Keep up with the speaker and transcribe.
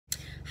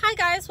Hi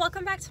guys,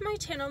 welcome back to my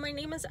channel. My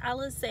name is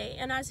Alize,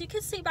 and as you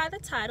can see by the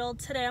title,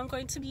 today I'm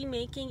going to be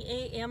making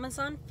a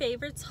Amazon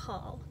favorites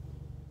haul.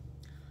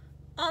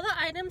 All the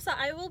items that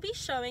I will be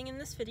showing in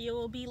this video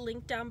will be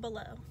linked down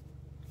below.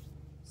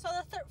 So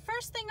the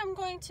first thing I'm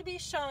going to be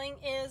showing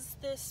is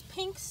this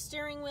pink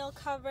steering wheel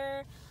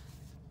cover.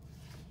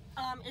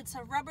 It's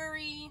a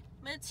rubbery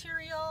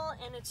material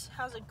and it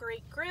has a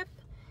great grip.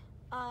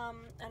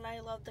 And I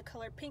love the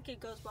color pink. It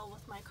goes well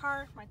with my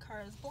car. My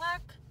car is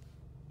black.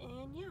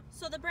 And yeah,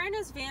 so the brand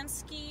is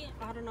Vansky.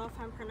 I don't know if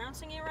I'm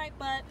pronouncing it right,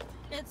 but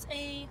it's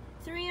a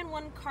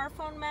 3-in-1 car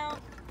phone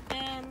mount,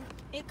 and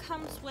it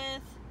comes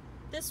with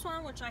this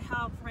one, which I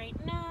have right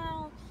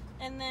now,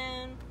 and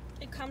then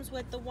it comes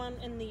with the one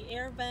in the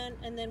air vent,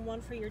 and then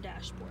one for your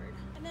dashboard.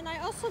 And then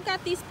I also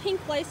got these pink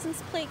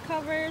license plate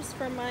covers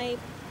for my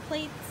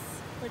plates,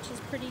 which is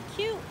pretty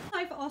cute.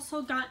 I've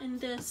also gotten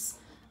this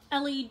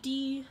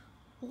LED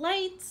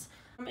lights.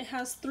 It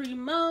has 3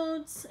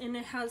 modes, and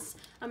it has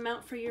a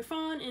mount for your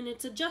phone, and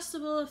it's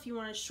adjustable if you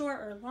want it short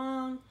or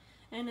long,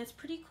 and it's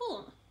pretty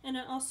cool. And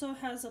it also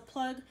has a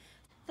plug.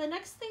 The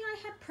next thing I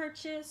had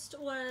purchased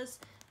was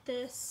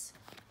this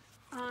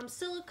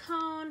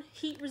silicone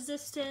heat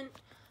resistant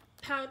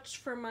pouch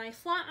for my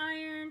flat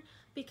iron,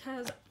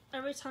 because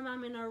every time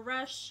I'm in a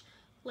rush,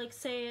 like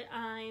say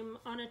I'm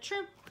on a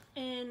trip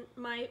and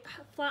my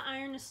flat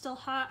iron is still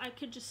hot, I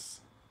could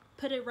just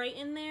put it right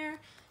in there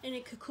and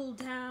it could cool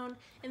down.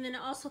 And then it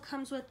also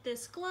comes with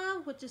this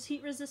glove, which is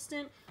heat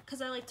resistant,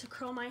 because I like to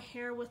curl my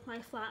hair with my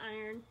flat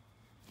iron.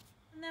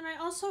 And then I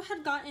also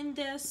had gotten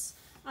this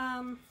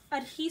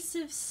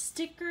adhesive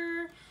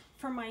sticker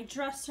for my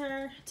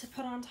dresser to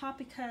put on top,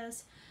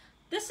 because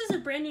this is a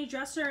brand new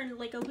dresser, and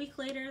like a week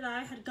later that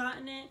I had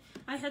gotten it,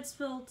 I had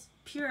spilled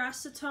pure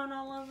acetone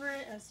all over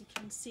it, as you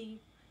can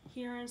see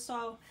here, and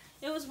so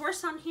it was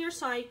worse on here,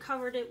 so I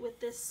covered it with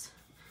this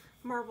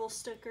marble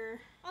sticker.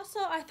 Also,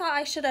 I thought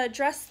I should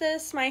address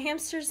this. My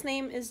hamster's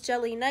name is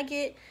Jelly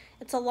Nugget.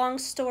 It's a long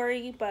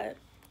story, but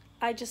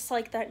I just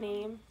like that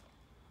name.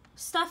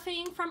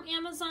 Stuffing from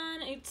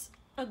Amazon. It's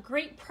a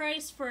great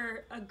price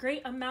for a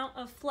great amount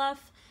of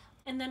fluff.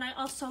 And then I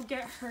also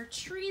get her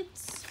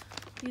treats.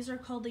 These are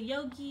called the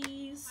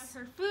Yogis. I got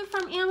her food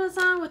from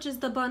Amazon, which is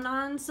the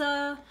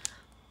Bonanza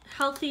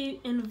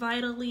Healthy and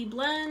Vitally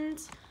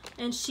Blend.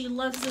 And she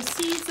loves the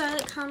seeds that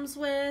it comes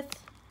with,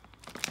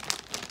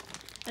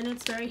 and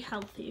it's very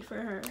healthy for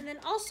her. And then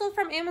also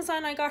from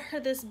Amazon, I got her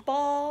this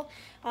ball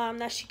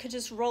that she could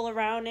just roll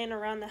around in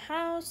around the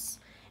house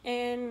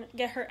and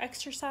get her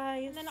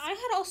exercise. And then I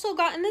had also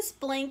gotten this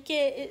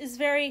blanket. It is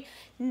very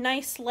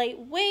nice,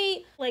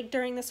 lightweight. Like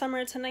during the summer,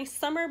 it's a nice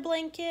summer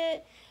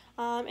blanket,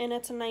 and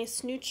it's a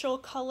nice neutral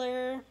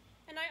color.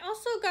 And I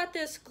also got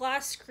this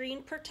glass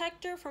screen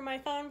protector for my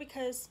phone,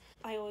 because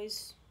I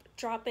always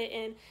drop it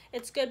in.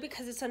 It's good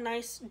because it's a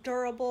nice,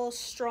 durable,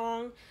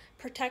 strong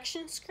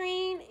protection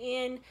screen,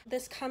 and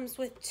this comes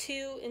with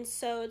 2, and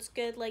so it's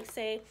good, like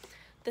say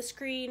the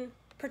screen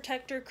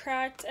protector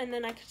cracked, and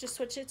then I could just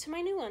switch it to my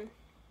new one.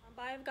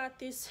 I've got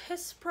these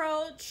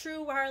Hspro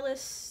True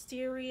Wireless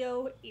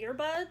Stereo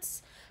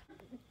earbuds.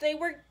 They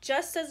work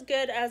just as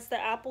good as the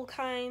Apple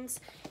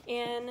kinds,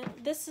 and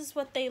this is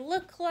what they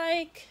look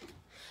like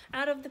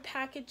out of the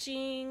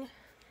packaging.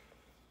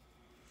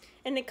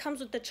 And it comes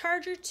with the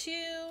charger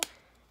too,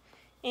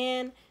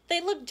 and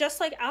they look just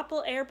like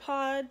Apple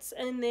AirPods,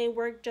 and they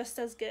work just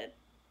as good.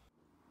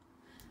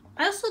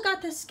 I also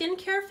got this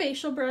skincare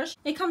facial brush.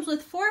 It comes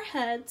with 4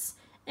 heads,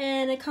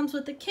 and it comes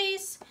with a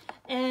case,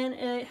 and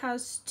it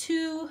has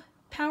 2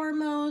 power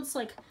modes,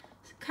 like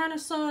kind of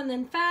slow and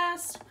then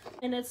fast,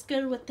 and it's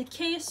good with the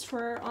case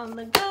for on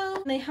the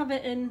go. They have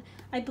it in,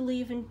 I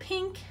believe, in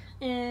pink,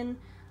 and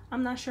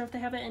I'm not sure if they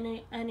have it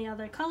in any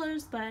other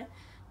colors, but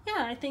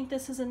yeah, I think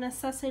this is a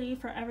necessity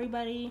for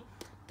everybody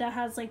that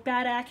has like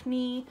bad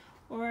acne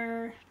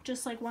or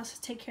just like wants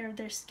to take care of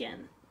their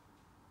skin.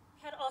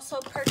 I had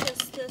also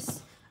purchased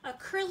this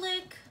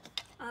acrylic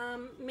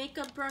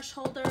makeup brush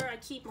holder. I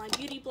keep my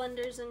beauty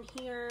blenders in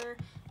here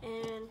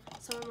and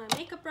some of my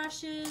makeup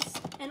brushes.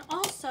 And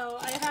also,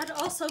 I had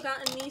also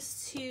gotten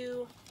these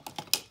 2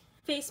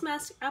 face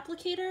mask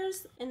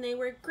applicators, and they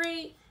work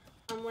great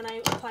when I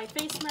apply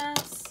face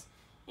masks.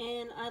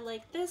 And I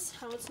like this,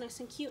 how it's nice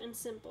and cute and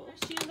simple.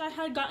 Shoes, I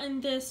had gotten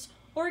this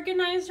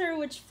organizer,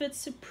 which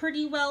fits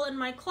pretty well in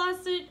my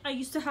closet. I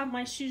used to have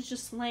my shoes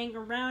just laying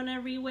around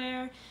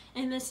everywhere,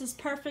 and this is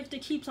perfect.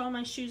 It keeps all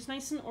my shoes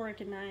nice and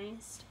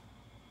organized.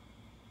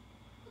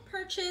 I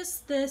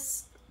purchased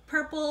this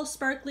purple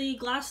sparkly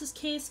glasses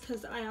case,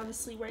 because I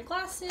obviously wear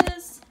glasses.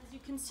 As you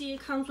can see, it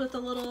comes with a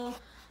little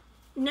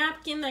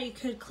napkin that you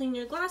could clean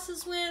your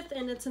glasses with,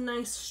 and it's a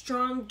nice,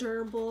 strong,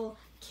 durable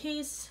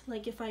case.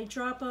 Like if I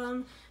drop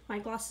them, my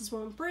glasses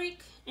won't break,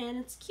 and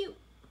it's cute.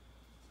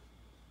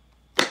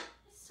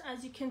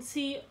 As you can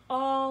see,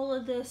 all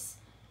of this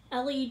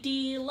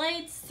LED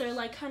lights, they're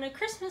like kind of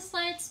Christmas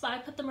lights, but I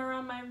put them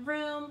around my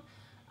room,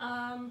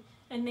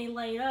 and they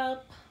light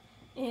up,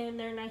 and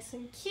they're nice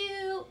and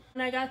cute.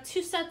 And I got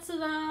 2 sets of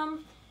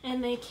them,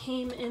 and they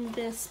came in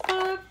this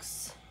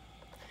box.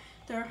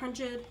 There are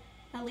 100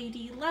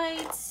 LED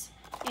lights,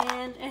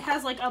 and it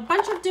has like a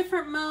bunch of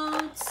different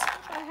modes.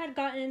 I had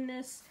gotten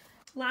this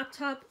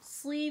laptop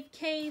sleeve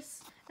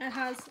case. It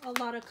has a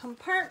lot of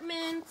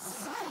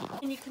compartments,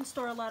 and you can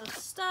store a lot of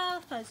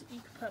stuff. As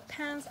you can put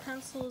pens,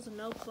 pencils, a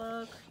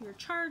notebook, your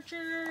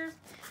charger,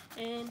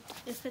 and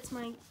it fits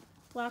my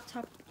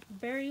laptop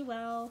very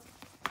well,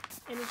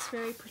 and it's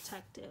very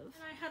protective.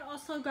 And I had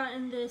also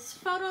gotten this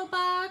photo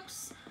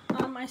box.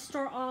 I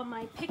store all of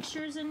my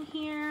pictures in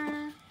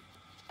here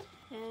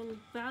and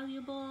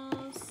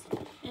valuables,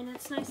 and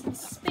it's nice and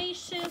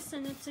spacious,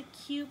 and it's a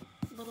cute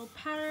little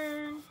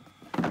pattern.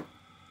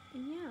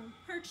 And yeah,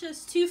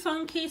 purchased 2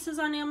 phone cases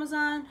on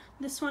Amazon.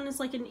 This one is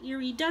like an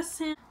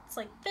iridescent. It's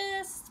like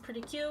this. It's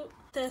pretty cute.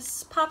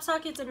 This pop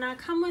socket did not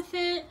come with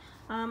it.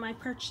 I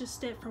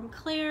purchased it from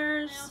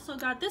Claire's. I also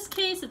got this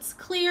case. It's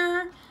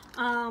clear,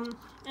 and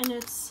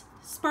it's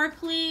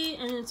sparkly,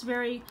 and it's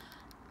very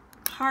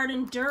hard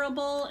and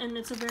durable, and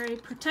it's a very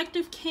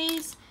protective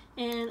case.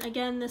 And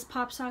again, this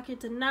pop socket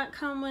did not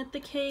come with the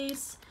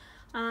case,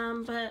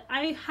 but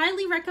I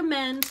highly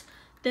recommend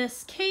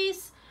this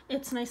case.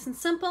 It's nice and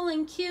simple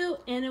and cute,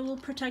 and it will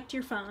protect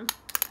your phone.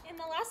 And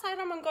the last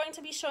item I'm going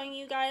to be showing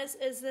you guys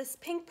is this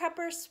pink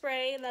pepper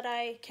spray that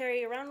I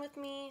carry around with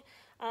me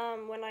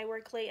when I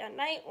work late at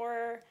night,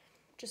 or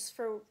just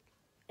for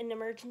an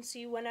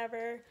emergency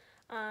whenever.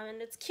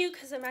 And it's cute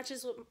because it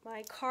matches with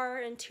my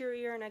car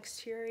interior and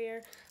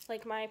exterior,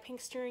 like my pink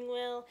steering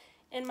wheel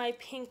and my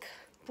pink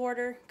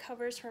border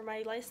covers for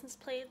my license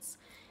plates.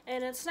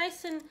 And it's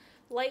nice and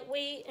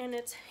lightweight, and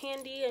it's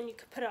handy, and you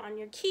can put it on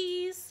your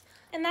keys.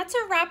 And that's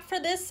a wrap for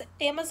this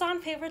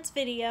Amazon favorites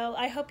video.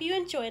 I hope you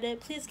enjoyed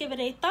it. Please give it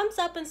a thumbs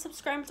up and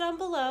subscribe down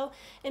below,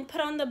 and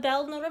put on the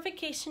bell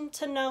notification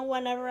to know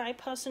whenever I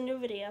post a new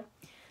video.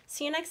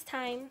 See you next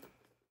time.